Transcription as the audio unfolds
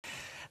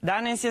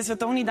Danes je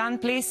svetovni dan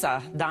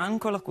plesa, dan,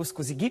 ko lahko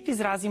skozi gib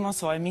izrazimo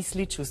svoje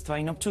misli, čustva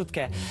in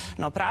občutke.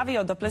 No,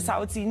 pravijo, da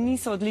plesalci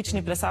niso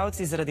odlični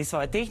plesalci zaradi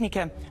svoje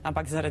tehnike,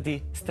 ampak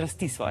zaradi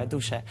strasti svoje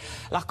duše.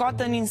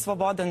 Lahkoten in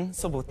svoboden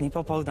sobotni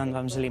popoldan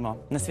vam želimo.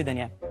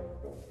 Nasvidenje.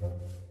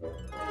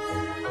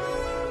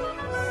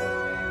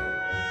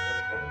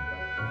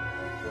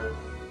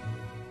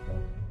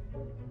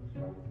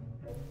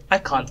 I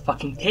can't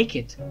fucking take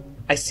it.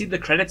 I see the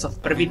credits of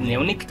Prvi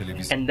dnevnik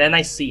and then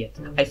I see it.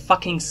 I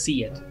fucking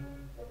see it.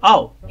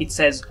 Oh, it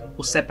says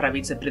Vse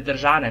pravice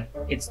pridržane,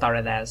 it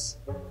started as.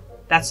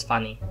 That's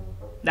funny.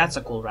 That's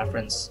a cool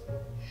reference.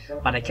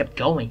 But I kept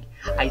going.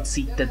 I'd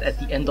see that at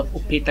the end of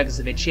petek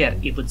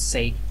zvečer it would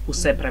say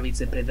Vse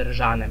pravice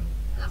pridržane.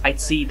 I'd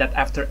see that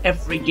after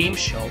every game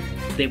show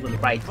they would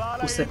write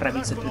Vse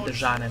pravice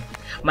pridržane.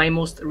 My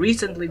most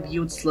recently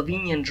viewed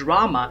Slovenian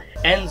drama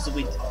ends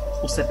with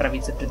Vse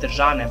pravice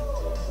pridržane.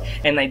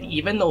 And I'd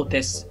even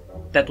notice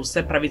that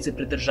Vse pravice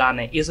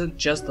pridržane isn't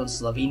just on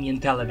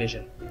Slovenian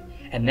television.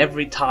 And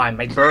every time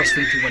I burst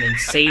into an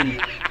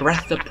insane,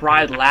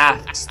 breath-deprived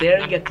laugh,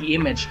 staring at the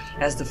image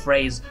as the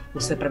phrase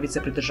Vse pravice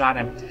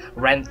pridržane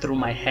ran through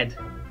my head.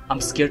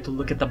 I'm scared to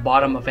look at the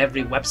bottom of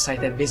every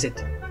website I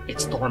visit.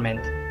 It's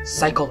torment,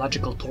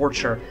 psychological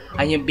torture.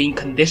 I am being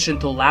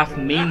conditioned to laugh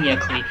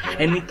maniacally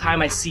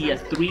anytime I see a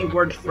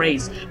three-word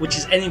phrase which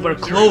is anywhere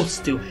close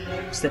to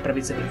Vse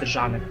pravice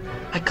pridržane.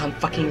 I can't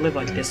fucking live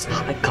like this.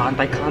 I can't.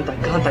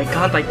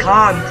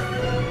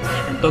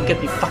 And don't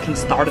get me fucking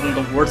started on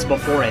the words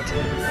before it.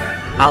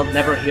 I'll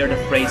never hear the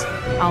phrase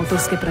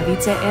Avtorske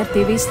pravice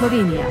RTV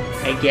Slovenija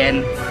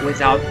again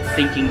without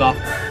thinking of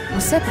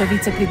Vse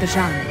pravice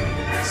pridržane.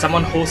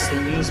 Someone hosts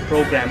a news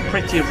program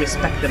pretty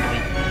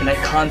respectably, and I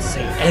can't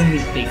say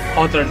anything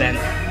other than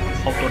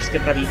Avtorske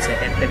pravice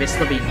RTV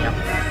Slovenija.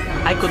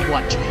 I could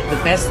watch the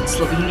best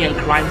Slovenian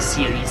crime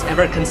series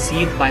ever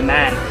conceived by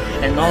man,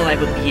 and all I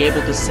would be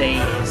able to say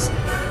is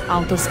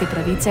Avtorske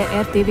pravice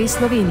RTV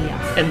Slovenija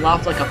and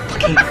laugh like a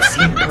fucking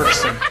insane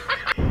person.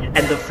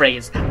 And the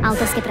phrase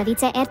Avtorske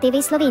pravice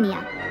RTV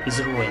Slovenija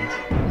is ruined.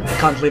 I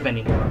can't live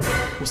anymore.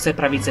 Vse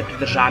pravice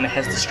pridržane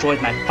has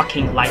destroyed my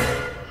fucking life.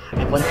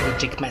 I want to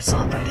eject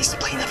myself from this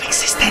plane of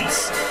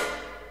existence.